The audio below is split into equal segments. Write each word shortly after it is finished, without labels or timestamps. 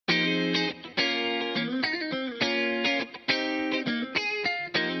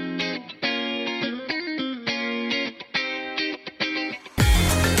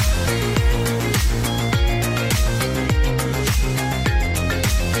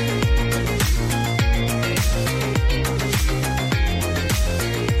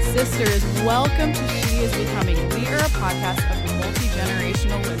Welcome to She is Becoming. We are a podcast of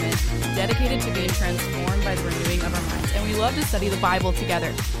multi-generational women dedicated to being transformed by the renewing of our minds. And we love to study the Bible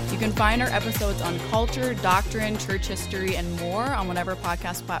together. You can find our episodes on culture, doctrine, church history, and more on whatever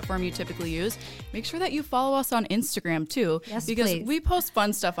podcast platform you typically use. Make sure that you follow us on Instagram too. Yes, because please. we post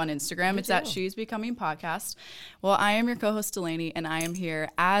fun stuff on Instagram. It's at She's Becoming Podcast. Well, I am your co-host Delaney, and I am here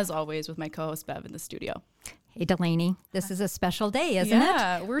as always with my co-host Bev in the studio. Hey, Delaney, this is a special day, isn't it?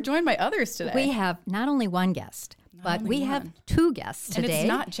 Yeah, we're joined by others today. We have not only one guest, but we have two guests today. And it's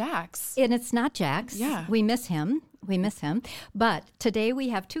not Jax. And it's not Jax. Yeah. We miss him. But today we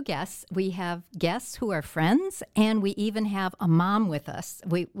have two guests. We have guests who are friends, and we even have a mom with us.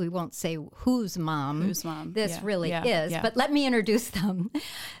 We won't say whose mom this really is, but let me introduce them.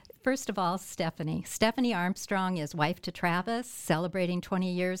 First of all, Stephanie. Stephanie Armstrong is wife to Travis, celebrating 20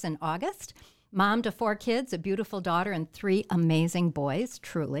 years in August. Mom to 4 kids, a beautiful daughter, and 3 amazing boys,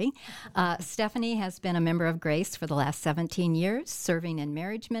 truly. Stephanie has been a member of Grace for the last 17 years, serving in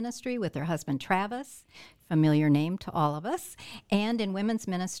marriage ministry with her husband, Travis, familiar name to all of us, and in women's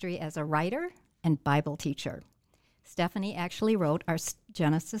ministry as a writer and Bible teacher. Stephanie actually wrote our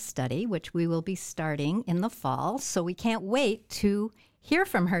Genesis study, which we will be starting in the fall, so we can't wait to hear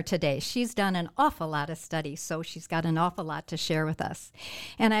from her today. She's done an awful lot of studies, so she's got an awful lot to share with us.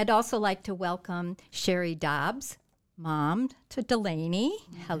 And I'd also like to welcome Cheri Dobbs, mom to Delaney.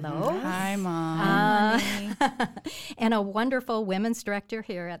 Hello. Hi, Mom. And a wonderful women's director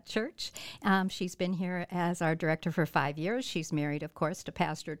here at church. She's been here as our director for 5 years. She's married, of course, to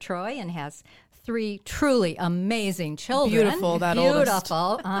Pastor Troy and has 3 truly amazing children. Beautiful, that oldest.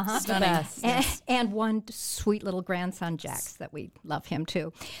 Stunning. Yes. And 1 sweet little grandson, Jax, that we love him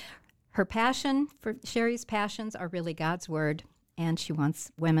too. Her passion, for Cheri's passions are really God's word, and she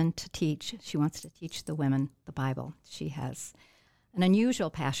wants women to teach. She wants to teach the women the Bible. She has an unusual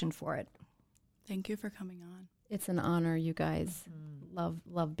passion for it. Thank you for coming on. It's an honor, you guys.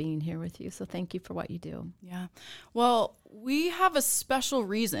 Love being here with you. So thank you for what you do. Yeah. Well, we have a special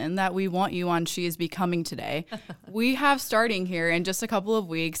reason that we want you on She is Becoming today. We have starting here in just a couple of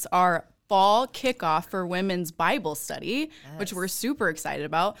weeks our fall kickoff for women's Bible study, which we're super excited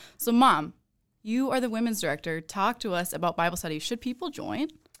about. So, Mom, you are the women's director. Talk to us about Bible study. Should people join?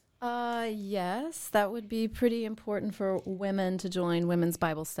 Yes, that would be pretty important for women to join women's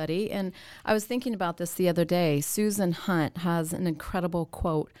Bible study. And I was thinking about this the other day. Susan Hunt has an incredible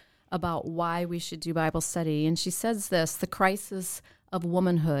quote about why we should do Bible study. And she says this: the crisis of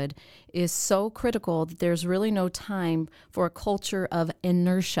womanhood is so critical that there's really no time for a culture of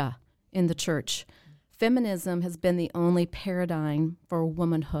inertia in the church. Feminism has been the only paradigm for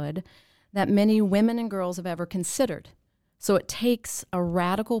womanhood that many women and girls have ever considered. So it takes a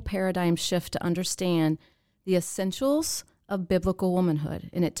radical paradigm shift to understand the essentials of biblical womanhood.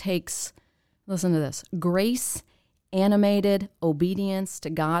 And it takes, listen to this, grace, animated obedience to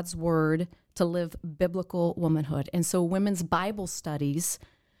God's word to live biblical womanhood. And so women's Bible studies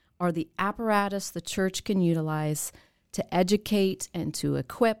are the apparatus the church can utilize to educate and to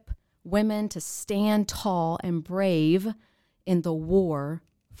equip women to stand tall and brave in the war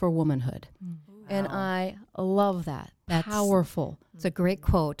for womanhood. And I love that. That's powerful. It's a great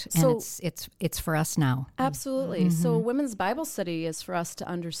quote, and it's for us now. Absolutely. So women's Bible study is for us to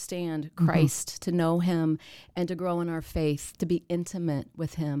understand Christ, to know him, and to grow in our faith, to be intimate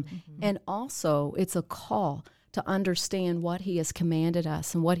with him. And also, it's a call to understand what he has commanded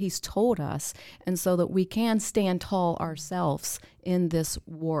us and what he's told us, and so that we can stand tall ourselves in this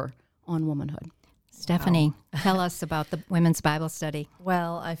war on womanhood. Stephanie, tell us about the women's Bible study.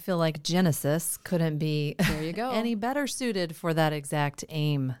 Well, I feel like Genesis couldn't be There you go. any better suited for that exact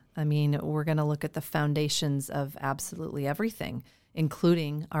aim. I mean, we're going to look at the foundations of absolutely everything,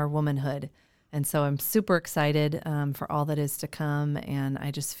 including our womanhood. And so I'm super excited for all that is to come. And I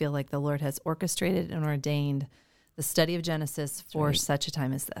just feel like the Lord has orchestrated and ordained the study of Genesis for such a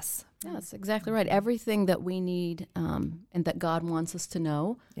time as this. Yeah, that's exactly right. Everything that we need and that God wants us to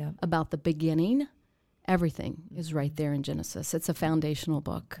know about the beginning, everything is right there in Genesis. It's a foundational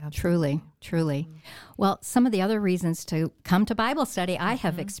book. Truly. Well, some of the other reasons to come to Bible study I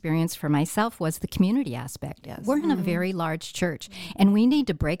have experienced for myself was the community aspect. Yes. We're in a very large church, and we need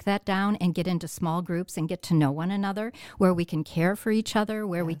to break that down and get into small groups and get to know one another, where we can care for each other,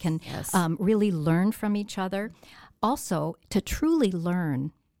 where we can really learn from each other. Also, to truly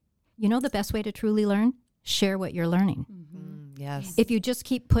learn, you know the best way to truly learn? Share what you're learning. Yes. If you just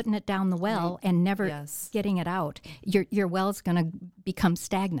keep putting it down the well and never getting it out, your well's going to become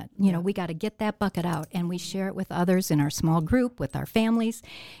stagnant. You know, we got to get that bucket out, and we share it with others in our small group, with our families.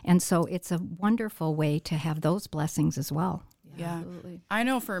 And so it's a wonderful way to have those blessings as well. Yeah. Absolutely. I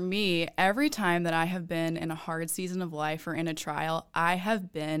know for me, every time that I have been in a hard season of life or in a trial, I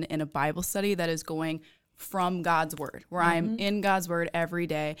have been in a Bible study that is going from God's word, where I'm in God's word every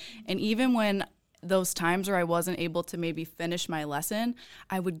day. And even when those times where I wasn't able to maybe finish my lesson,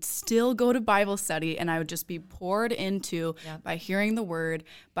 I would still go to Bible study, and I would just be poured into by hearing the word,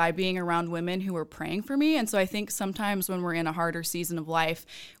 by being around women who were praying for me. And so I think sometimes when we're in a harder season of life,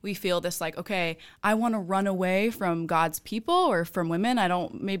 we feel this like, okay, I want to run away from God's people or from women. I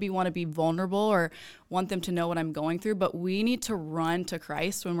don't maybe want to be vulnerable or want them to know what I'm going through, but we need to run to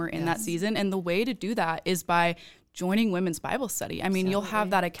Christ when we're in that season. And the way to do that is by joining women's Bible study. I mean, you'll have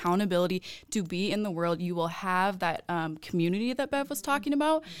that accountability to be in the world. You will have that community that Bev was talking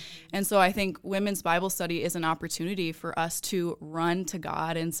about. And so I think women's Bible study is an opportunity for us to run to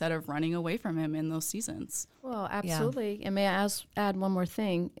God instead of running away from him in those seasons. Well, absolutely. Yeah. And may I add one more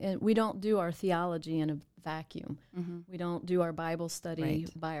thing? We don't do our theology in a vacuum. We don't do our Bible study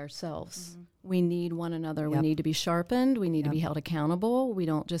by ourselves. We need one another. We need to be sharpened. We need to be held accountable. We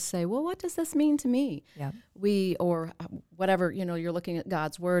don't just say, well, what does this mean to me? Or whatever, you're looking at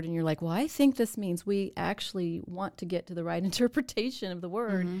God's word and you're like, well, I think this means. We actually want to get to the right interpretation of the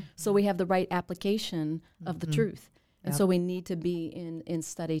word so we have the right application of the truth. And so we need to be in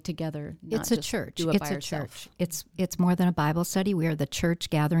study together. It's a church. It's a church. It's more than a Bible study. We are the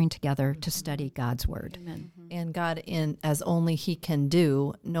church gathering together to study God's word. Amen. And God, as only he can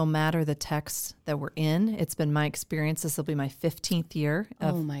do, no matter the text that we're in. It's been my experience. This will be my 15th year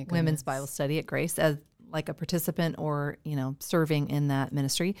of women's Bible study at Grace as like a participant or, serving in that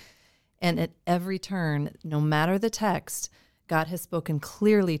ministry. And at every turn, no matter the text, God has spoken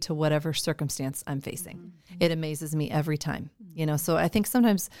clearly to whatever circumstance I'm facing. It amazes me every time, So I think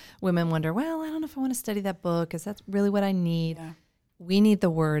sometimes women wonder, well, I don't know if I want to study that book. Is that really what I need? Yeah. We need the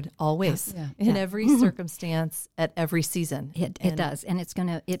word always in every circumstance at every season. It does. And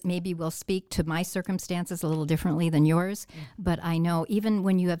it maybe will speak to my circumstances a little differently than yours. But I know even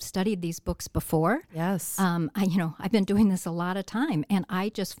when you have studied these books before, I've been doing this a lot of time, and I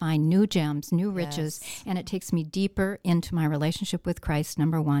just find new gems, new riches, and it takes me deeper into my relationship with Christ,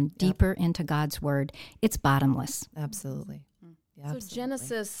 number one, deeper into God's word. It's bottomless. Absolutely. So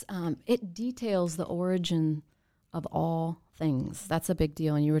Genesis, it details the origin of all things. That's a big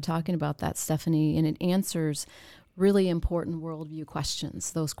deal. And you were talking about that, Stephanie, and it answers really important worldview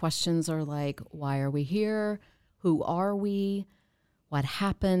questions. Those questions are like, why are we here? Who are we? What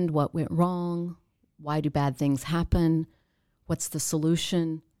happened? What went wrong? Why do bad things happen? What's the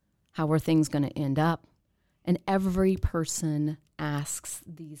solution? How are things going to end up? And every person asks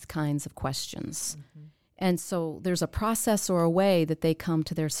these kinds of questions. And so there's a process or a way that they come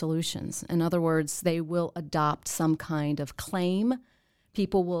to their solutions. In other words, they will adopt some kind of claim.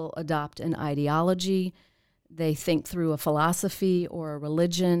 People will adopt an ideology. They think through a philosophy or a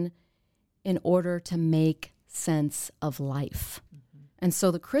religion in order to make sense of life. And so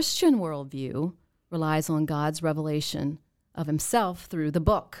the Christian worldview relies on God's revelation of himself through the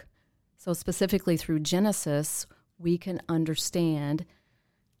book. So specifically through Genesis, we can understand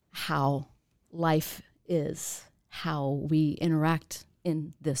how life is, how we interact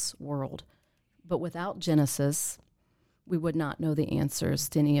in this world. But without Genesis, we would not know the answers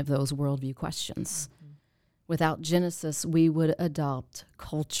to any of those worldview questions. Without Genesis, we would adopt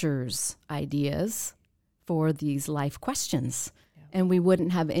culture's ideas for these life questions. And we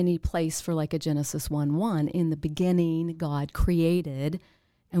wouldn't have any place for like a Genesis 1:1. In the beginning, God created,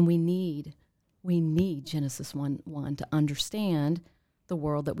 and we need Genesis 1:1 to understand the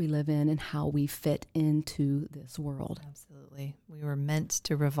world that we live in and how we fit into this world. Absolutely. We were meant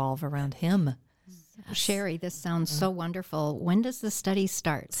to revolve around him. Cheri, this sounds so wonderful. When does the study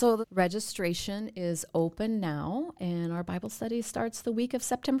start? So the registration is open now, and our Bible study starts the week of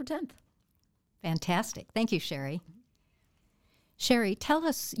September 10th. Fantastic. Thank you, Cheri. Cheri, tell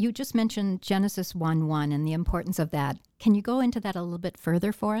us, you just mentioned Genesis 1:1 and the importance of that. Can you go into that a little bit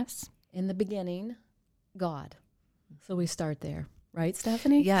further for us? In the beginning, God. So we start there. Right,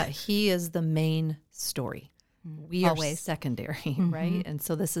 Stephanie? Yeah, he is the main story. We are secondary, right? And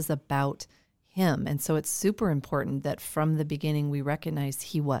so this is about him. And so it's super important that from the beginning we recognize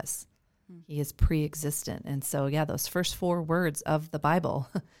he was. He is pre-existent. And so, those first 4 words of the Bible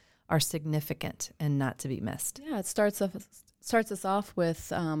are significant and not to be missed. Yeah, it starts us off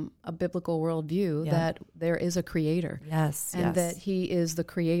with a biblical worldview that there is a creator. And that he is the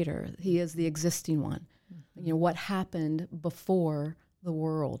creator. He is the existing one. What happened before the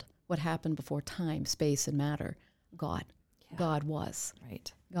world? What happened before time, space, and matter? God. Yeah. God was.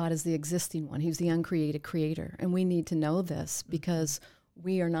 Right. God is the existing one. He's the uncreated creator. And we need to know this because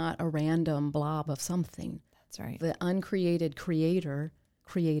we are not a random blob of something. That's right. The uncreated creator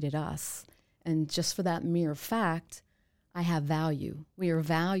created us. And just for that mere fact, I have value. We are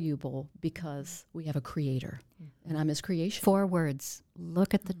valuable because we have a creator, and I'm his creation. 4 words.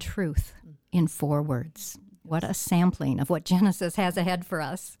 Look at the truth in 4 words. What a sampling of what Genesis has ahead for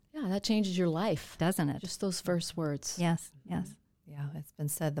us. Yeah, that changes your life, doesn't it? Just those first words. Yes, yes. Yeah, it's been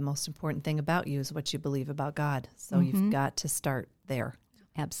said the most important thing about you is what you believe about God. So you've got to start there.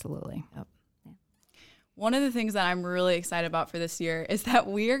 Absolutely. Yep. One of the things that I'm really excited about for this year is that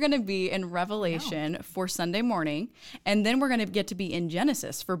we are going to be in Revelation for Sunday morning, and then we're going to get to be in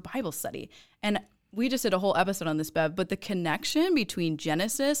Genesis for Bible study. And we just did a whole episode on this, Bev, but the connection between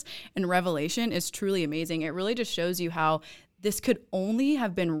Genesis and Revelation is truly amazing. It really just shows you how this could only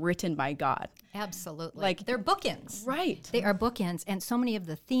have been written by God. Absolutely. Like, they're bookends. Right. They are bookends, and so many of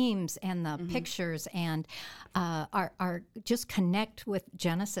the themes and the pictures and are just connect with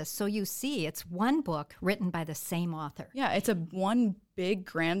Genesis. So you see, it's one book written by the same author. Yeah, it's one big,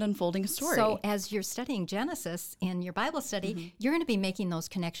 grand, unfolding story. So as you're studying Genesis in your Bible study, you're going to be making those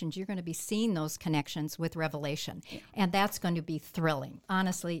connections. You're going to be seeing those connections with Revelation. Yeah. And that's going to be thrilling.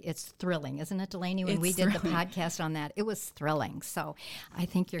 Honestly, it's thrilling. Isn't it, Delaney? When we did the podcast on that, it was thrilling. So I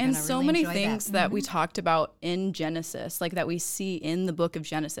think you're going to really enjoy that. And so many things that we talked about in Genesis, like that we see in the book of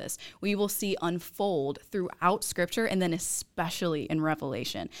Genesis, we will see unfold throughout Scripture and then especially in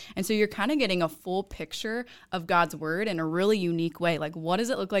Revelation. And so you're kind of getting a full picture of God's Word in a really unique way. Like, what does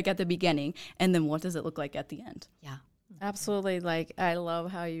it look like at the beginning? And then what does it look like at the end? Yeah. Absolutely. Like, I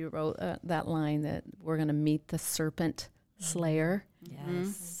love how you wrote that line that we're going to meet the serpent slayer.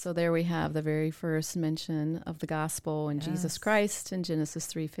 Yes. So there we have the very first mention of the gospel and Jesus Christ in Genesis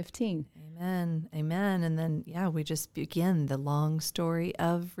 3:15. Amen. Amen. And then, we just begin the long story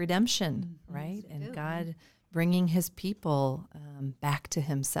of redemption, right? And God bringing his people back to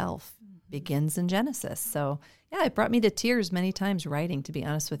himself begins in Genesis. So, it brought me to tears many times writing, to be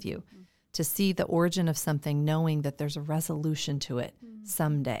honest with you, to see the origin of something, knowing that there's a resolution to it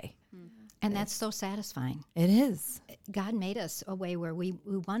someday. And that's so satisfying. It is. God made us a way where we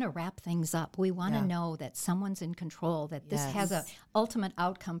want to wrap things up. We want to know that someone's in control, that this has an ultimate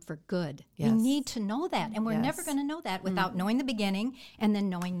outcome for good. Yes. We need to know that. And we're never going to know that without knowing the beginning and then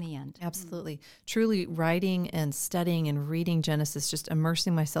knowing the end. Absolutely. Truly writing and studying and reading Genesis, just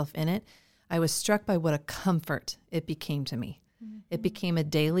immersing myself in it, I was struck by what a comfort it became to me. It became a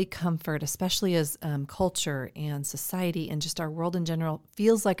daily comfort, especially as culture and society and just our world in general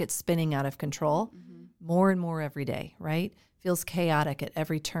feels like it's spinning out of control more and more every day, right? Feels chaotic at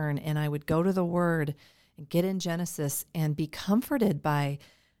every turn. And I would go to the Word and get in Genesis and be comforted by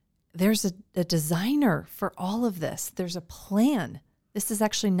there's a designer for all of this. There's a plan. This is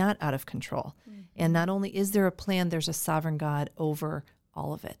actually not out of control. And not only is there a plan, there's a sovereign God over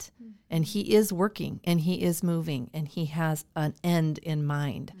all of it. And he is working and he is moving and he has an end in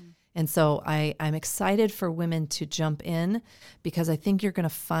mind. And so I'm excited for women to jump in because I think you're going to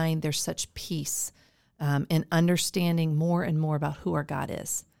find there's such peace in understanding more and more about who our God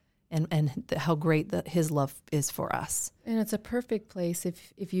is and how great his love is for us. And it's a perfect place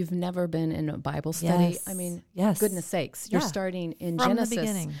if you've never been in a Bible study. Yes. I mean, Yes. goodness sakes, you're starting in From Genesis. the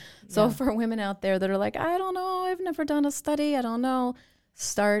beginning. So for women out there that are like, I don't know, I've never done a study, I don't know,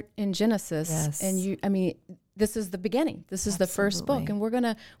 start in Genesis. Yes. And this is the beginning. This is the first book. Absolutely.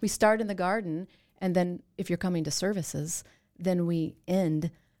 And we start in the garden. And then if you're coming to services, then we end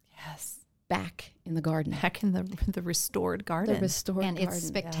back in the garden. Back in the restored garden. The restored And garden. it's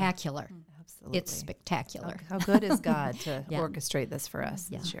spectacular. Absolutely. It's spectacular. How good is God to orchestrate this for us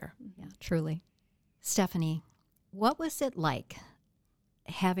this year? Yeah, truly. Stephanie, what was it like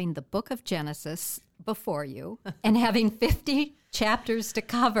having the book of Genesis before you and having 50 chapters to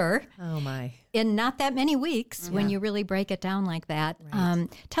cover Oh, my. in not that many weeks when you really break it down like that? Right.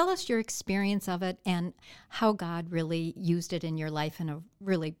 Tell us your experience of it and how God really used it in your life in a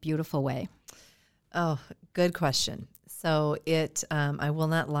really beautiful way. Oh, good question. So I will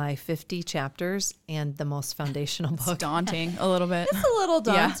not lie, 50 chapters and the most foundational book. It's daunting a little bit. It's a little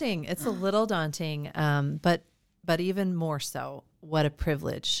daunting. It's a little daunting, but even more so, what a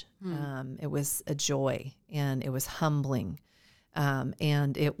privilege. It was a joy and it was humbling.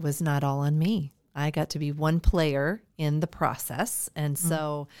 And it was not all on me. I got to be one player in the process. And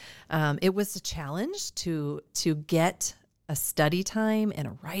so it was a challenge to get a study time and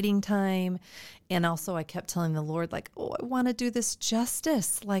a writing time. And also I kept telling the Lord, like, oh, I want to do this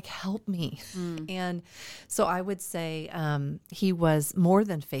justice, like, help me. And so I would say he was more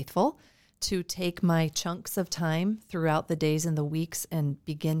than faithful to take my chunks of time throughout the days and the weeks and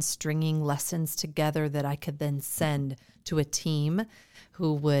begin stringing lessons together that I could then send to a team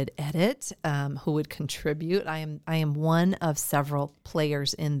who would edit, who would contribute. I am one of several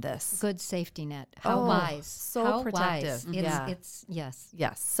players in this. Good safety net. How wise. So How protective. Wise. It's yes.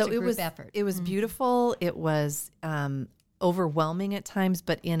 So it's a it group was effort. It was beautiful. It was overwhelming at times,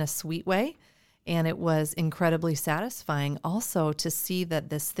 but in a sweet way. And it was incredibly satisfying also to see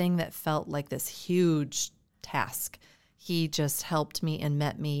that this thing that felt like this huge task, he just helped me and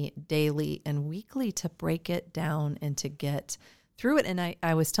met me daily and weekly to break it down and to get through it. And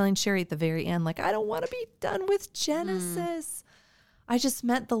I was telling Cheri at the very end, like, I don't want to be done with Genesis. I just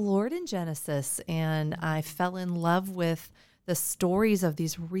met the Lord in Genesis, and I fell in love with the stories of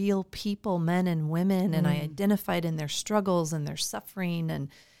these real people, men and women, and I identified in their struggles and their suffering, and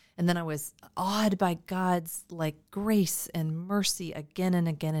then I was awed by God's like grace and mercy again and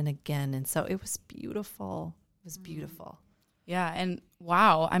again and again. And so it was beautiful. It was beautiful. Yeah. And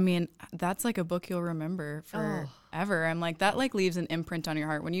wow. I mean, that's like a book you'll remember forever. I'm like, that like leaves an imprint on your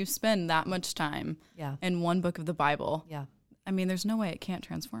heart when you spend that much time in one book of the Bible. Yeah. I mean, there's no way it can't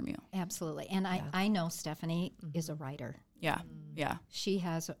transform you. Absolutely. And I know Stephanie is a writer. Yeah. Yeah. She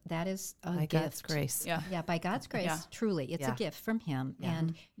has, that is a By gift. God's grace. Yeah. Yeah, by God's grace, truly. It's a gift from Him.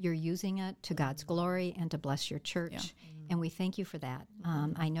 And you're using it to God's glory and to bless your church. Yeah. And we thank you for that.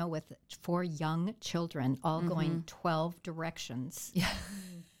 I know with 4 young children all going 12 directions. Yeah.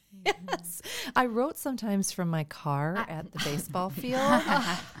 Yes. I wrote sometimes from my car at the baseball field.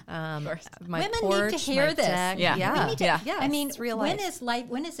 My Women porch, need to hear my this. deck. Yeah. We need to, Yeah, I mean, it's real when life. is life?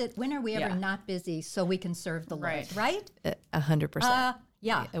 When are we ever not busy so we can serve the Lord? Right? 100%.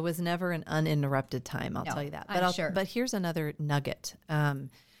 Yeah. It was never an uninterrupted time, I'll tell you that. But sure. But here's another nugget.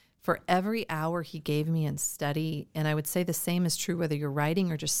 For every hour he gave me in study, and I would say the same is true whether you're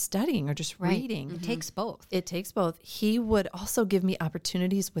writing or just studying or just reading. It takes both. It takes both. He would also give me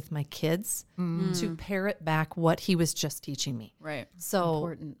opportunities with my kids to parrot back what he was just teaching me. Right. So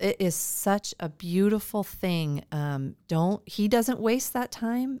Important. it is such a beautiful thing. He doesn't waste that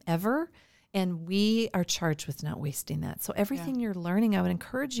time ever. And we are charged with not wasting that. So everything you're learning, I would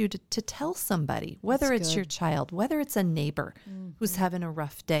encourage you to tell somebody, whether it's your child, whether it's a neighbor who's having a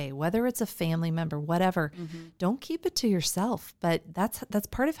rough day, whether it's a family member, whatever. Don't keep it to yourself. But that's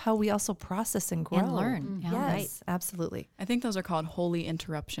part of how we also process and grow. And learn. Yes, Right. absolutely. I think those are called holy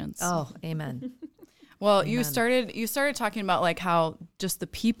interruptions. Oh, amen. Well, you started talking about like how just the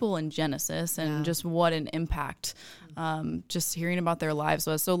people in Genesis and just what an impact just hearing about their lives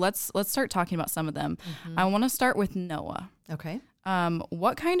was. So let's start talking about some of them. I want to start with Noah. Okay.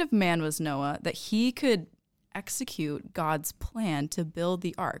 What kind of man was Noah that he could execute God's plan to build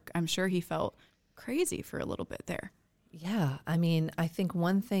the ark? I'm sure he felt crazy for a little bit there. Yeah. I mean, I think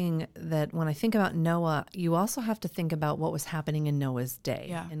one thing that when I think about Noah, you also have to think about what was happening in Noah's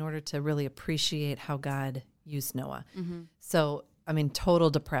day in order to really appreciate how God used Noah. So, I mean, total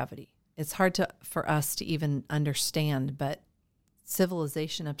depravity. It's hard for us to even understand, but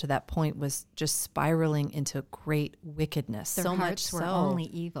civilization up to that point was just spiraling into great wickedness. Their so hearts much were so. only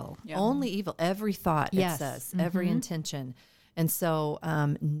evil. Yeah. Only evil. Every thought, Yes. it says, every intention. And so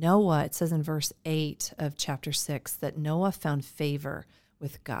Noah, it says in verse 8 of chapter 6 that Noah found favor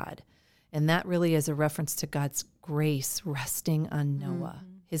with God. And that really is a reference to God's grace resting on Noah.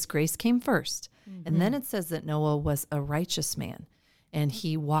 His grace came first. And then it says that Noah was a righteous man and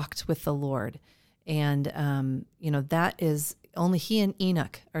he walked with the Lord. And, that is only he and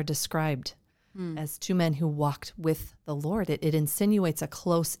Enoch are described as 2 men who walked with the Lord. It insinuates a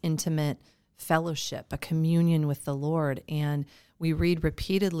close, intimate fellowship, a communion with the Lord. And we read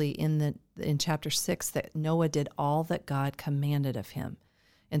repeatedly in chapter 6 that Noah did all that God commanded of him.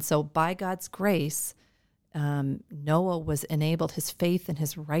 And so by God's grace, Noah was enabled, his faith and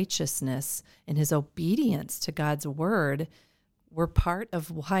his righteousness and his obedience to God's word were part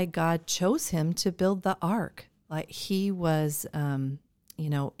of why God chose him to build the ark. Like he was,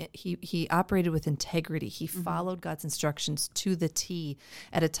 he operated with integrity. He followed God's instructions to the T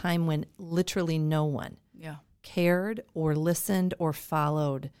at a time when literally no one cared or listened or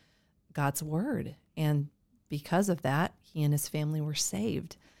followed God's word. And because of that, he and his family were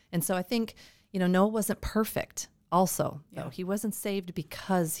saved. And so I think, Noah wasn't perfect also, though. He wasn't saved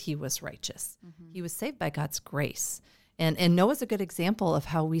because he was righteous. He was saved by God's grace. And Noah's a good example of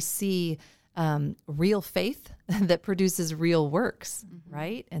how we see real faith that produces real works,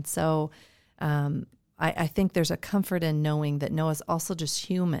 right? And so I think there's a comfort in knowing that Noah's also just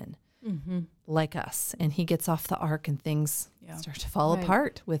human, like us. And he gets off the ark and things start to fall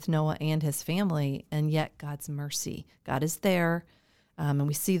apart with Noah and his family. And yet God's mercy, God is there. And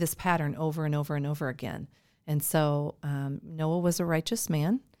we see this pattern over and over and over again. And so Noah was a righteous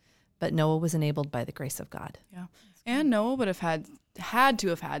man, but Noah was enabled by the grace of God. Yeah. And Noah would have had to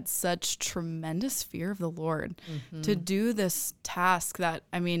have had such tremendous fear of the Lord to do this task that,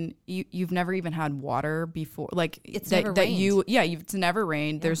 I mean, you've never even had water before. Like it's never rained. It's never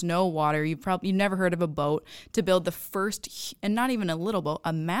rained. Yeah. There's no water. You've never heard of a boat to build the first, and not even a little boat,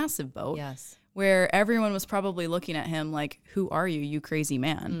 a massive boat. Yes. Where everyone was probably looking at him like, who are you, you crazy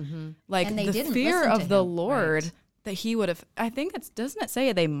man? Like and they the didn't fear listen of to the him. Lord. Right. That he would have, I think doesn't it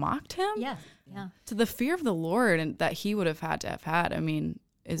say they mocked him? Yeah. To the fear of the Lord and that he would have had, I mean,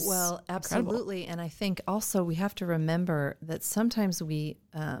 is absolutely. incredible. And I think also we have to remember that sometimes we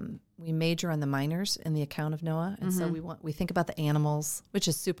major on the minors in the account of Noah. And so we think about the animals, which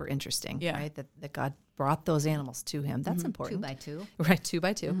is super interesting, right? That God brought those animals to him. That's important. 2 by 2. Right, 2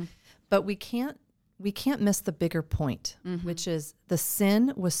 by 2. But we can't miss the bigger point, which is the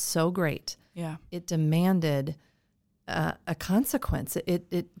sin was so great. Yeah. It demanded a consequence.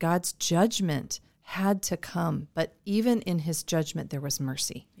 God's judgment had to come, but even in his judgment, there was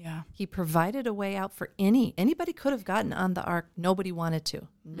mercy. Yeah. He provided a way out for anybody could have gotten on the ark. Nobody wanted to.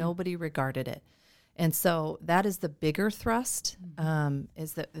 Nobody regarded it. And so that is the bigger thrust,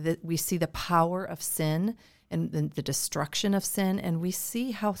 is that we see the power of sin and the destruction of sin, and we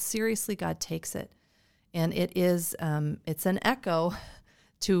see how seriously God takes it. And it is, it's an echo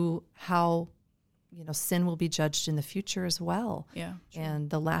to how, sin will be judged in the future as well. Yeah. Sure. And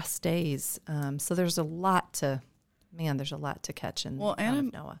the last days. So there's a lot to catch in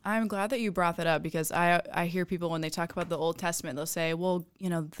Noah. I'm glad that you brought that up because I hear people when they talk about the Old Testament, they'll say, well,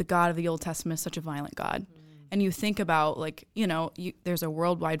 the God of the Old Testament is such a violent God. And you think about there's a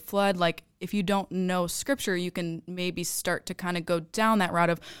worldwide flood. Like if you don't know scripture, you can maybe start to kind of go down that route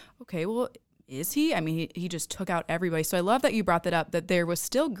of, okay, well, is he? I mean, he just took out everybody. So I love that you brought that up, that there was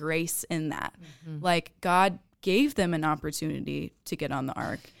still grace in that. Like God gave them an opportunity to get on the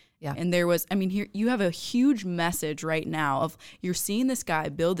ark. Yeah. And there was, here you have a huge message right now of you're seeing this guy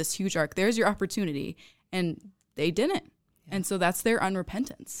build this huge ark. There's your opportunity. And they didn't. Yeah. And so that's their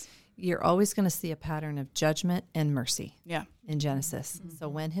unrepentance. You're always going to see a pattern of judgment and mercy. Yeah. In Genesis. So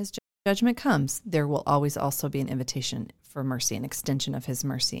when his judgment comes, there will always also be an invitation for mercy, an extension of his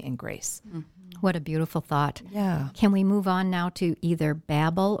mercy and grace. What a beautiful thought. Yeah. Can we move on now to either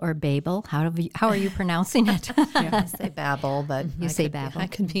Babel or Babel? How are you pronouncing it? I say Babel, but you say Babel. I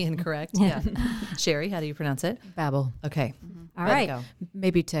could be incorrect. Yeah. Cheri, how do you pronounce it? Babel. Okay. All right. Go.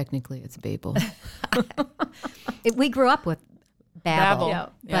 Maybe technically it's Babel. We grew up with Babel. Yeah.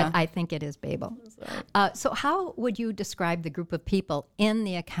 But I think it is Babel. So how would you describe the group of people in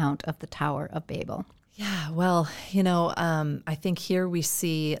the account of the Tower of Babel? Yeah, well, I think here we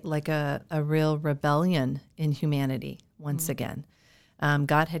see like a real rebellion in humanity once again.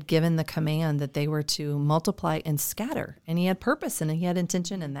 God had given the command that they were to multiply and scatter, and he had purpose and he had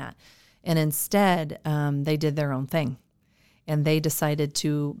intention in that. And instead, they did their own thing. And they decided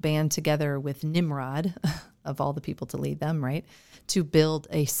to band together with Nimrod, of all the people to lead them, right, to build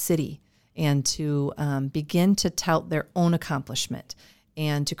a city and to begin to tout their own accomplishment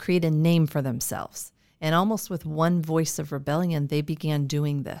and to create a name for themselves. And almost with one voice of rebellion, they began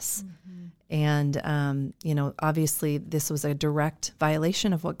doing this. And, obviously this was a direct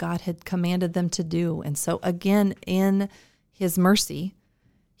violation of what God had commanded them to do. And so again, in his mercy,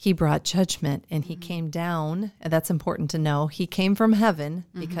 he brought judgment and he came down. And that's important to know. He came from heaven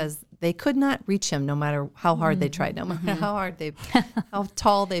because they could not reach him no matter how hard they tried, no matter how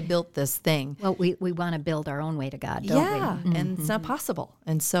tall they built this thing. Well, we want to build our own way to God, don't we? And it's not possible.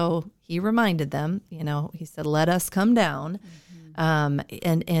 And so he reminded them, he said, let us come down.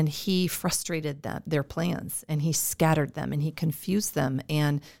 And he frustrated their plans and he scattered them and he confused them.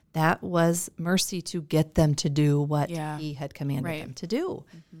 And that was mercy to get them to do what he had commanded them to do.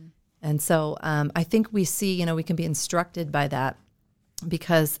 And so I think we see, we can be instructed by that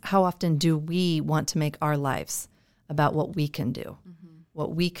because how often do we want to make our lives about what we can do,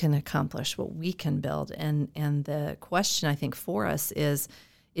 what we can accomplish, what we can build? And the question I think for us is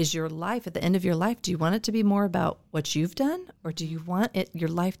your life, at the end of your life, do you want it to be more about what you've done, or do you want your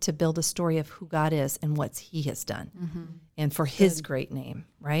life to build a story of who God is and what he has done and for his great name,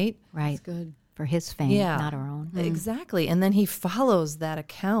 right? Right. That's good. For his fame, not our own. Exactly. And then he follows that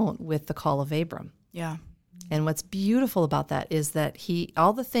account with the call of Abram. Yeah. And what's beautiful about that is that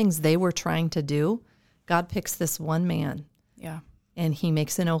all the things they were trying to do, God picks this one man. Yeah. And he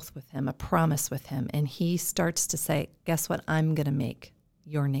makes an oath with him, a promise with him. And he starts to say, guess what? I'm going to make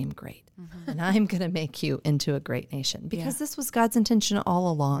your name great. And I'm going to make you into a great nation. Because this was God's intention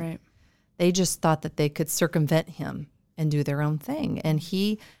all along. Right. They just thought that they could circumvent him and do their own thing. And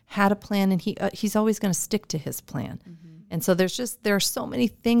he had a plan, and he's always going to stick to his plan. Mm-hmm. And so there are so many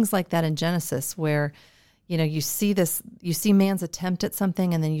things like that in Genesis where, you see man's attempt at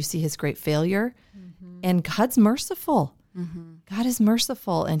something, and then you see his great failure. Mm-hmm. And God's merciful. Mm-hmm. God is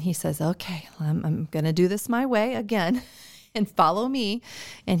merciful. And he says, okay, I'm going to do this my way again and follow me.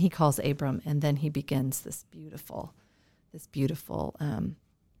 And he calls Abram, and then he begins this beautiful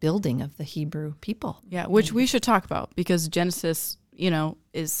building of the Hebrew people. Yeah, which we should talk about, because Genesis,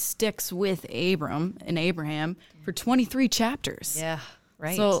 sticks with Abram and Abraham for 23 chapters. Yeah,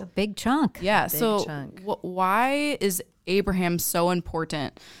 right. So it's a big chunk. Yeah. Chunk. Why is Abraham so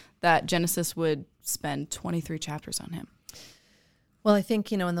important that Genesis would spend 23 chapters on him? Well, I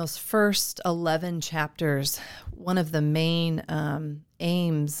think, in those first 11 chapters, one of the main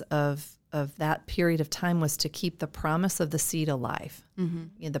aims of that period of time was to keep the promise of the seed alive.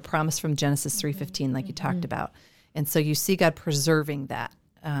 Mm-hmm. The promise from Genesis 3:15, like you talked about. And so you see God preserving that.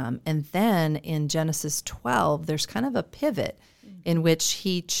 And then in Genesis 12, there's kind of a pivot in which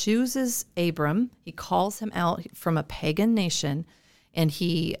he chooses Abram. He calls him out from a pagan nation, and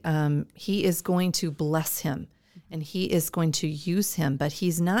he is going to bless him, and he is going to use him. But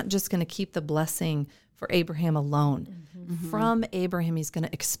he's not just going to keep the blessing for Abraham alone. Mm-hmm. From Abraham, he's going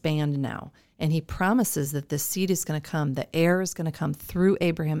to expand now. And he promises that the seed is going to come, the heir is going to come through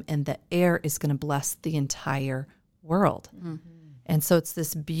Abraham, and the heir is going to bless the entire world. Mm-hmm. And so it's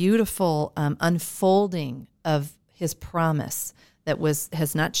this beautiful unfolding of his promise that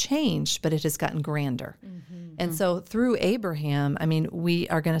has not changed, but it has gotten grander. Mm-hmm. And so through Abraham, we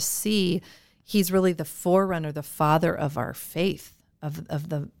are going to see he's really the forerunner, the father of our faith, of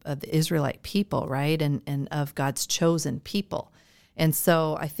the Israelite people, right? And of God's chosen people. And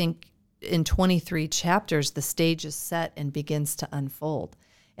so I think in 23 chapters, the stage is set and begins to unfold.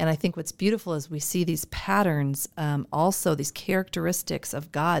 And I think what's beautiful is we see these patterns, also these characteristics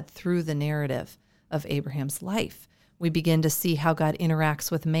of God through the narrative of Abraham's life. We begin to see how God interacts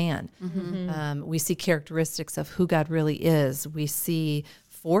with man. Mm-hmm. We see characteristics of who God really is. We see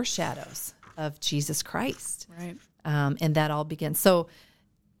foreshadows of Jesus Christ. Right. And that all begins. So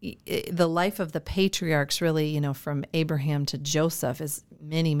the life of the patriarchs really, from Abraham to Joseph is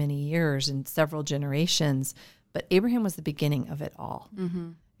many, many years and several generations. But Abraham was the beginning of it all.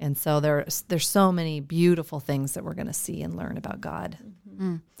 Mm-hmm. And so there's so many beautiful things that we're going to see and learn about God.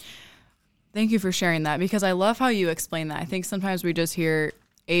 Mm-hmm. Thank you for sharing that, because I love how you explain that. I think sometimes we just hear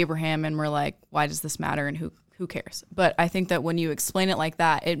Abraham and we're like, why does this matter, and who cares? But I think that when you explain it like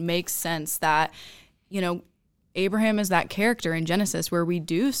that, it makes sense that, Abraham is that character in Genesis where we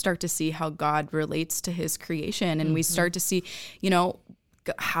do start to see how God relates to his creation, and mm-hmm. we start to see,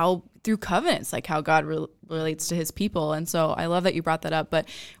 how through covenants, like how God relates to his people. And so I love that you brought that up. But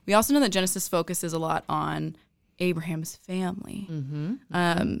we also know that Genesis focuses a lot on Abraham's family,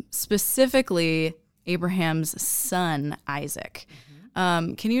 mm-hmm. Specifically Abraham's son, Isaac.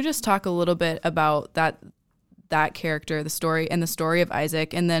 Mm-hmm. Can you just talk a little bit about that character, the story of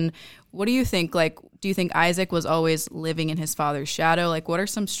Isaac? And then what do you think, do you think Isaac was always living in his father's shadow? What are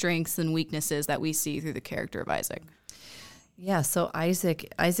some strengths and weaknesses that we see through the character of Isaac? Yeah, so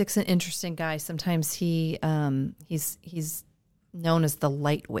Isaac's an interesting guy. Sometimes he's known as the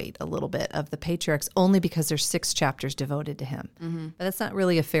lightweight a little bit of the patriarchs, only because there's 6 chapters devoted to him. Mm-hmm. But that's not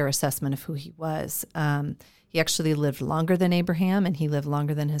really a fair assessment of who he was. He actually lived longer than Abraham, and he lived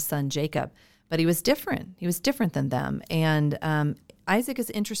longer than his son Jacob. But he was different. He was different than them. And Isaac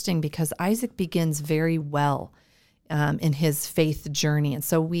is interesting because Isaac begins very well in his faith journey. And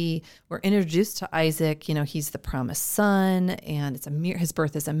so we were introduced to Isaac. He's the promised son, and his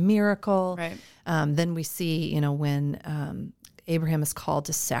birth is a miracle. Right. Then we see, when Abraham is called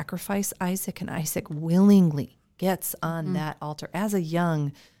to sacrifice Isaac, and Isaac willingly gets on that altar as a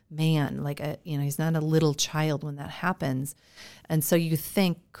young man, he's not a little child when that happens. And so you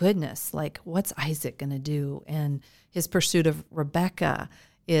think, goodness, what's Isaac going to do? And his pursuit of Rebekah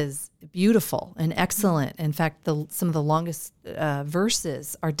is beautiful and excellent. In fact, some of the longest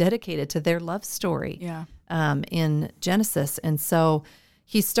verses are dedicated to their love story in Genesis. And so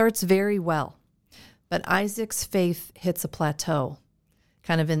he starts very well. But Isaac's faith hits a plateau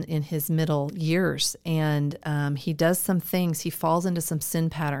kind of in his middle years. And he does some things. He falls into some sin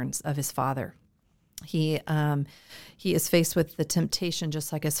patterns of his father. He is faced with the temptation,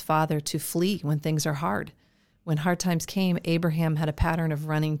 just like his father, to flee when things are hard. When hard times came, Abraham had a pattern of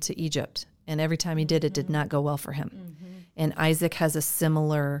running to Egypt. And every time he did, it did not go well for him. Mm-hmm. And Isaac has a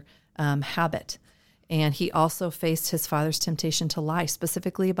similar habit. And he also faced his father's temptation to lie,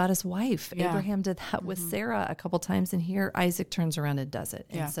 specifically about his wife. Yeah. Abraham did that with Sarah a couple times, and here Isaac turns around and does it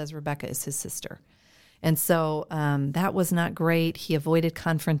and says Rebekah is his sister. And so that was not great. He avoided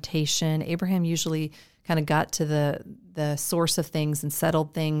confrontation. Abraham usually kind of got to the source of things and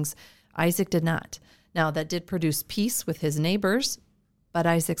settled things. Isaac did not. Now, that did produce peace with his neighbors, but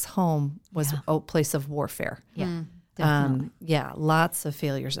Isaac's home was a place of warfare. Yeah, lots of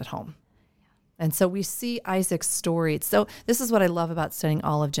failures at home. And so we see Isaac's story. So this is what I love about studying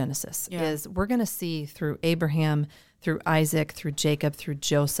all of Genesis, is we're going to see through Abraham, through Isaac, through Jacob, through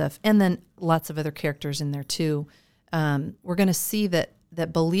Joseph, and then lots of other characters in there too. We're going to see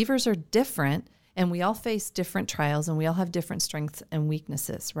that believers are different, and we all face different trials, and we all have different strengths and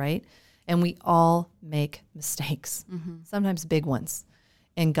weaknesses, right? And we all make mistakes, sometimes big ones.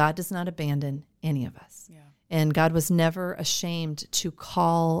 And God does not abandon any of us. Yeah. And God was never ashamed to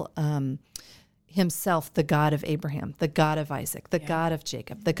call himself the God of Abraham, the God of Isaac, the God of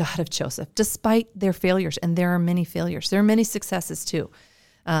Jacob, the God of Joseph, despite their failures. And there are many failures. There are many successes too.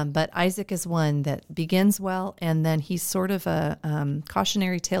 But Isaac is one that begins well, and then he's sort of a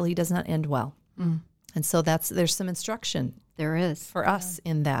cautionary tale. He does not end well. And so there's some instruction. There is. For us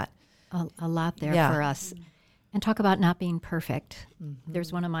in that. A lot there for us. And talk about not being perfect.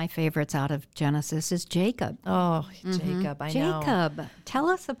 There's one of my favorites out of Genesis is Jacob. Oh, Jacob, I know. Jacob, tell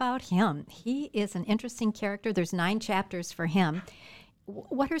us about him. He is an interesting character. There's 9 chapters for him.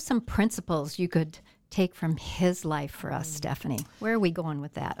 What are some principles you could take from his life for us, Stephanie? Where are we going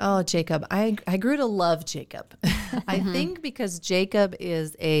with that? Oh, Jacob. I grew to love Jacob. I think because Jacob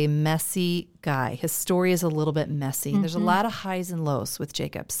is a messy guy. His story is a little bit messy. There's a lot of highs and lows with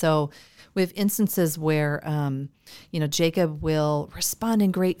Jacob. So we have instances where, Jacob will respond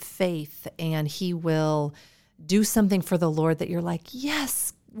in great faith, and he will do something for the Lord that you're like,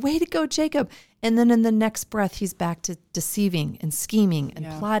 yes, way to go, Jacob. And then in the next breath, he's back to deceiving and scheming and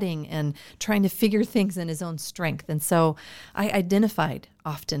plotting and trying to figure things in his own strength. And so I identified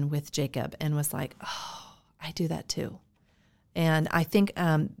often with Jacob and was like, oh, I do that too. And I think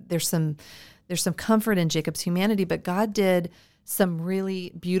there's some comfort in Jacob's humanity, but God did some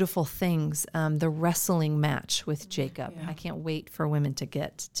really beautiful things. The wrestling match with Jacob. I can't wait for women to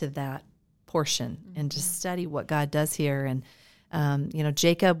get to that portion and to study what God does here. And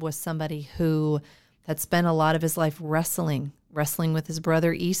Jacob was somebody who had spent a lot of his life wrestling with his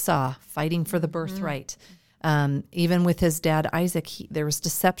brother Esau, fighting for the birthright. Even with his dad Isaac, there was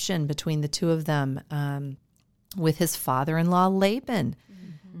deception between the two of them. With his father-in-law Laban,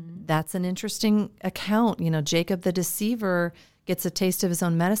 that's an interesting account. Jacob the deceiver gets a taste of his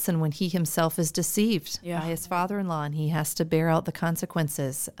own medicine when he himself is deceived by his father-in-law, and he has to bear out the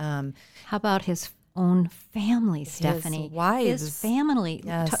consequences. How about his own family, Stephanie? His wives. His family.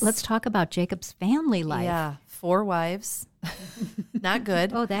 Yes. Let's talk about Jacob's family life. Yeah, 4 wives. Not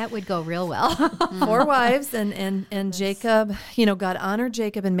good. Oh, that would go real well. 4 wives, and Jacob, God honored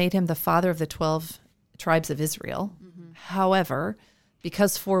Jacob and made him the father of the 12 tribes of Israel. However,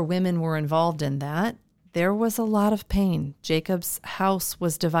 because 4 women were involved in that, there was a lot of pain. Jacob's house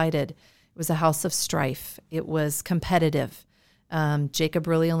was divided. It was a house of strife. It was competitive. Jacob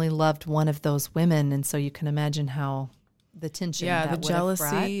really only loved one of those women, and so you can imagine how the tension, the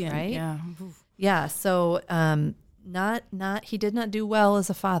jealousy, brought, right? Yeah. So he did not do well as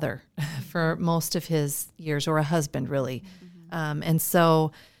a father for most of his years, or a husband, really. And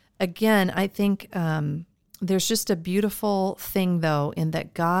so, again, I think there's just a beautiful thing, though, in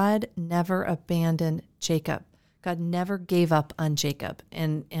that God never abandoned Jacob. God never gave up on Jacob.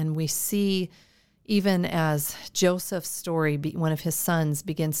 And we see, even as Joseph's story, one of his sons,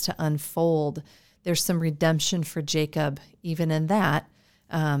 begins to unfold, there's some redemption for Jacob even in that.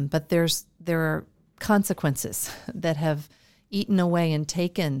 But there are consequences that have eaten away and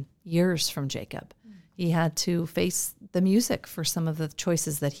taken years from Jacob. He had to face the music for some of the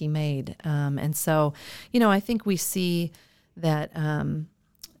choices that he made. And so, I think we see that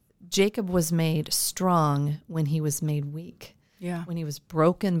Jacob was made strong when he was made weak. Yeah. When he was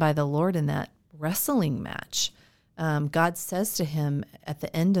broken by the Lord in that wrestling match. God says to him at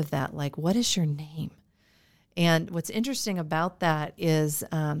the end of that, like, what is your name? And what's interesting about that is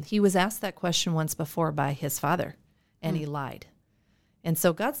he was asked that question once before by his father, and he lied. And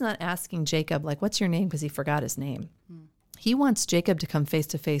so God's not asking Jacob, like, what's your name? Because he forgot his name. He wants Jacob to come face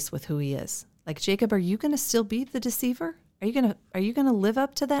to face with who he is. Like, Jacob, are you going to still be the deceiver? Are you going to live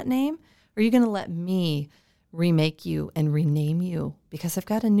up to that name? Or are you going to let me remake you and rename you? Because I've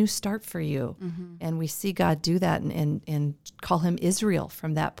got a new start for you. And we see God do that and call him Israel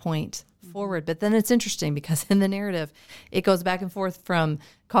from that point forward. But then it's interesting because in the narrative, it goes back and forth from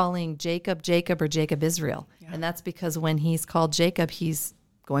calling Jacob Jacob or Jacob Israel. And that's because when he's called Jacob, he's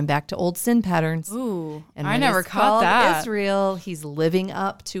going back to old sin patterns. Ooh, and I never caught that. Israel, he's living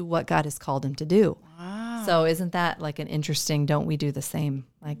up to what God has called him to do. Wow. So isn't that like an interesting, don't we do the same?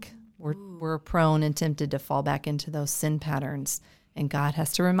 Like we're prone and tempted to fall back into those sin patterns. And God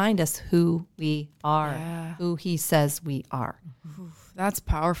has to remind us who we are, who he says we are. That's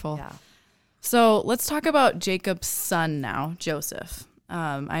powerful. Yeah. So let's talk about Jacob's son now, Joseph.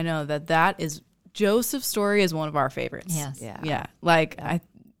 I know that is Joseph's story is one of our favorites. Yes. Yeah. Like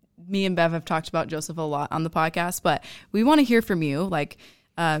me and Bev have talked about Joseph a lot on the podcast, but we want to hear from you. Like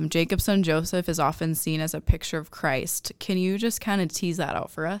Jacob's son Joseph is often seen as a picture of Christ. Can you just kind of tease that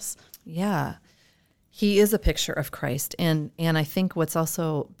out for us? Yeah. He is a picture of Christ. And I think what's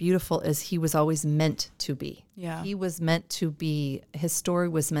also beautiful is he was always meant to be. Yeah. He was meant to be, his story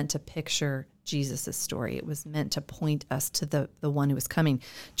was meant to picture Jesus' story. It was meant to point us to the one who was coming.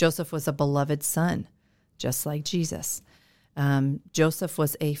 Joseph was a beloved son, just like Jesus. Joseph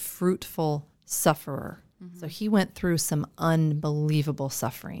was a fruitful sufferer. Mm-hmm. So he went through some unbelievable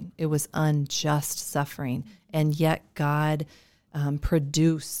suffering. It was unjust suffering. And yet God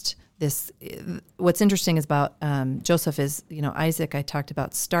produced this. What's interesting is about Joseph is, Isaac I talked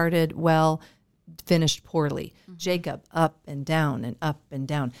about started well, finished poorly. Mm-hmm. Jacob, up and down and up and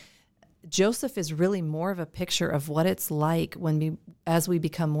down. Joseph is really more of a picture of what it's like as we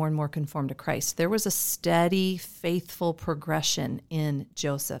become more and more conformed to Christ. There was a steady, faithful progression in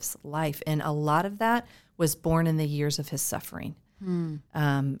Joseph's life, and a lot of that was born in the years of his suffering.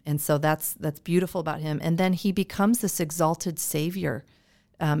 And so that's beautiful about him. And then he becomes this exalted Savior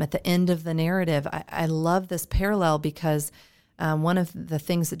at the end of the narrative. I love this parallel because one of the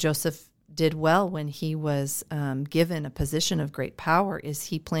things that Joseph did well when he was given a position of great power is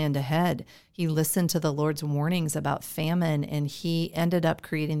he planned ahead. He listened to the Lord's warnings about famine, and he ended up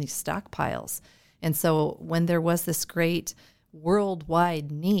creating these stockpiles. And so when there was this great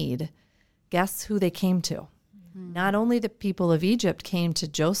worldwide need, guess who they came to? Mm-hmm. Not only the people of Egypt came to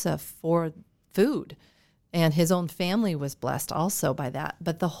Joseph for food, and his own family was blessed also by that,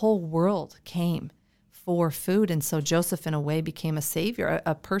 but the whole world came for food. And so Joseph, in a way, became a savior,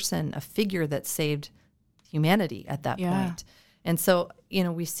 a person, a figure that saved humanity at that point. And so,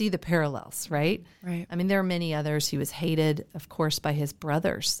 we see the parallels, right? Right. I mean, there are many others. He was hated, of course, by his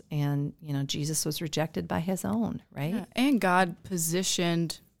brothers. And, Jesus was rejected by his own, right? Yeah. And God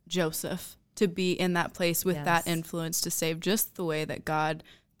positioned Joseph to be in that place with that influence to save, just the way that God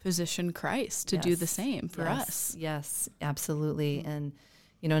positioned Christ to do the same for us. Yes, absolutely. And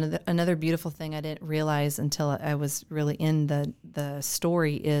another beautiful thing I didn't realize until I was really in the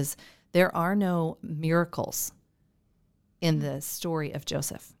story is there are no miracles in the story of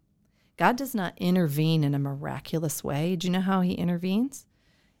Joseph. God does not intervene in a miraculous way. Do you know how he intervenes?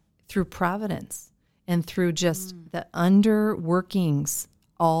 Through providence and through just the underworkings.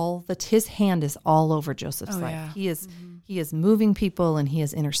 His hand is all over Joseph's life. Yeah. He is moving people, and he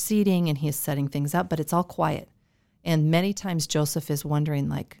is interceding, and he is setting things up, but it's all quiet. And many times Joseph is wondering,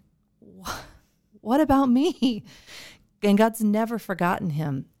 like, what about me? And God's never forgotten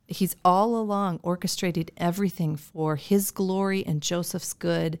him. He's all along orchestrated everything for his glory and Joseph's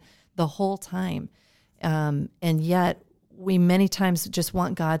good the whole time. And yet we many times just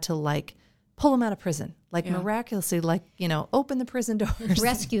want God to, like, pull him out of prison, miraculously, open the prison doors.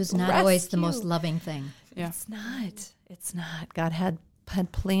 Rescue's not always the most loving thing. Yeah. It's not. God had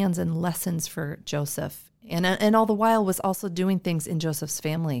plans and lessons for Joseph. And all the while was also doing things in Joseph's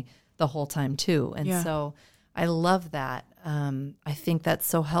family the whole time too. And so I love that. I think that's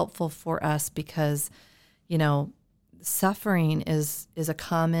so helpful for us because, suffering is a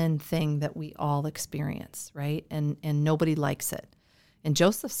common thing that we all experience, right? And nobody likes it. And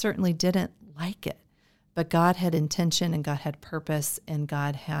Joseph certainly didn't like it, but God had intention and God had purpose and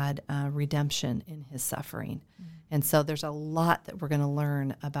God had redemption in his suffering. And so there's a lot that we're going to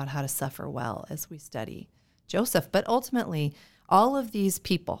learn about how to suffer well as we study Joseph. But ultimately, all of these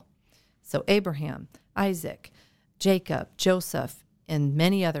people, so Abraham, Isaac, Jacob, Joseph, and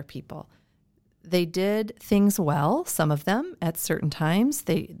many other people, they did things well, some of them at certain times.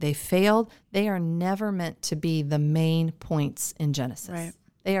 They failed. They are never meant to be the main points in Genesis. Right.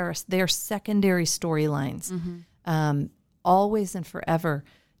 They are secondary storylines. Mm-hmm. Always and forever,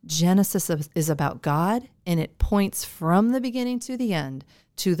 Genesis is about God, and it points from the beginning to the end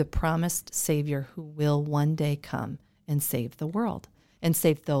to the promised Savior who will one day come and save the world and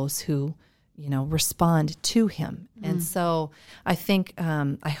save those who, respond to him. And so I think,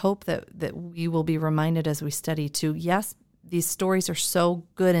 I hope that we will be reminded as we study to, yes, these stories are so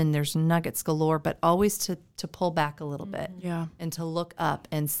good and there's nuggets galore, but always to pull back a little bit and to look up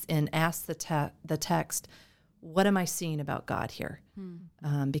and ask the text, what am I seeing about God here?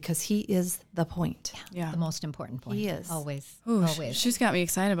 Because he is the point. Yeah. The most important point. He is. Always. Ooh, always. She's got me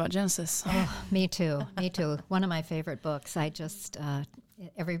excited about Genesis. Oh, me too. Me too. One of my favorite books. I just,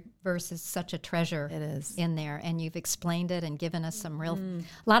 every verse is such a treasure. It is. In there. And you've explained it and given us some a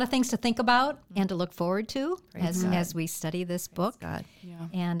lot of things to think about and to look forward to as we study this book. God. Yeah.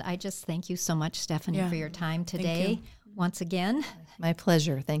 And I just thank you so much, Stephanie, for your time today. Once again. My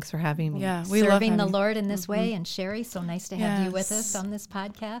pleasure. Thanks for having me. Yeah, we love serving the Lord in this way. And Cheri, so nice to have you with us on this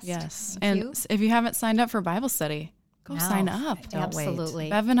podcast. Yes. Thank and you. If you haven't signed up for Bible study, go sign up. Absolutely.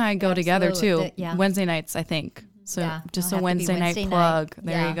 Bev and I go together too. Wednesday nights, I think. So just a Wednesday night plug.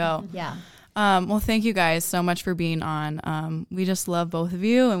 There you go. Yeah. Well, thank you guys so much for being on. We just love both of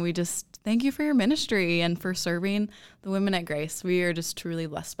you, and we just thank you for your ministry and for serving the women at Grace. We are just truly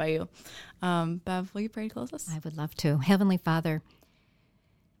blessed by you. Bev, will you pray to close us? I would love to. Heavenly Father,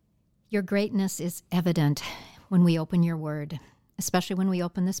 your greatness is evident when we open your word, especially when we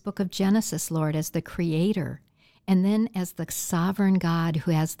open this book of Genesis, Lord, as the creator, and then as the sovereign God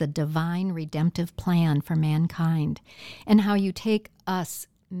who has the divine redemptive plan for mankind, and how you take us,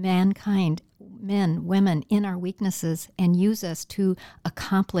 mankind, men, women, in our weaknesses and use us to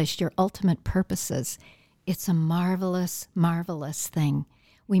accomplish your ultimate purposes. It's a marvelous, marvelous thing.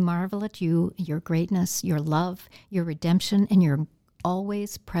 We marvel at you, your greatness, your love, your redemption, and your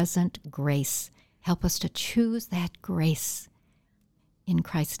always present grace. Help us to choose that grace. In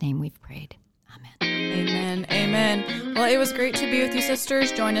Christ's name we've prayed. Amen. Amen. Amen. Well, it was great to be with you,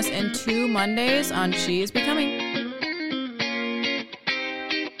 sisters. Join us in 2 Mondays on She is Becoming.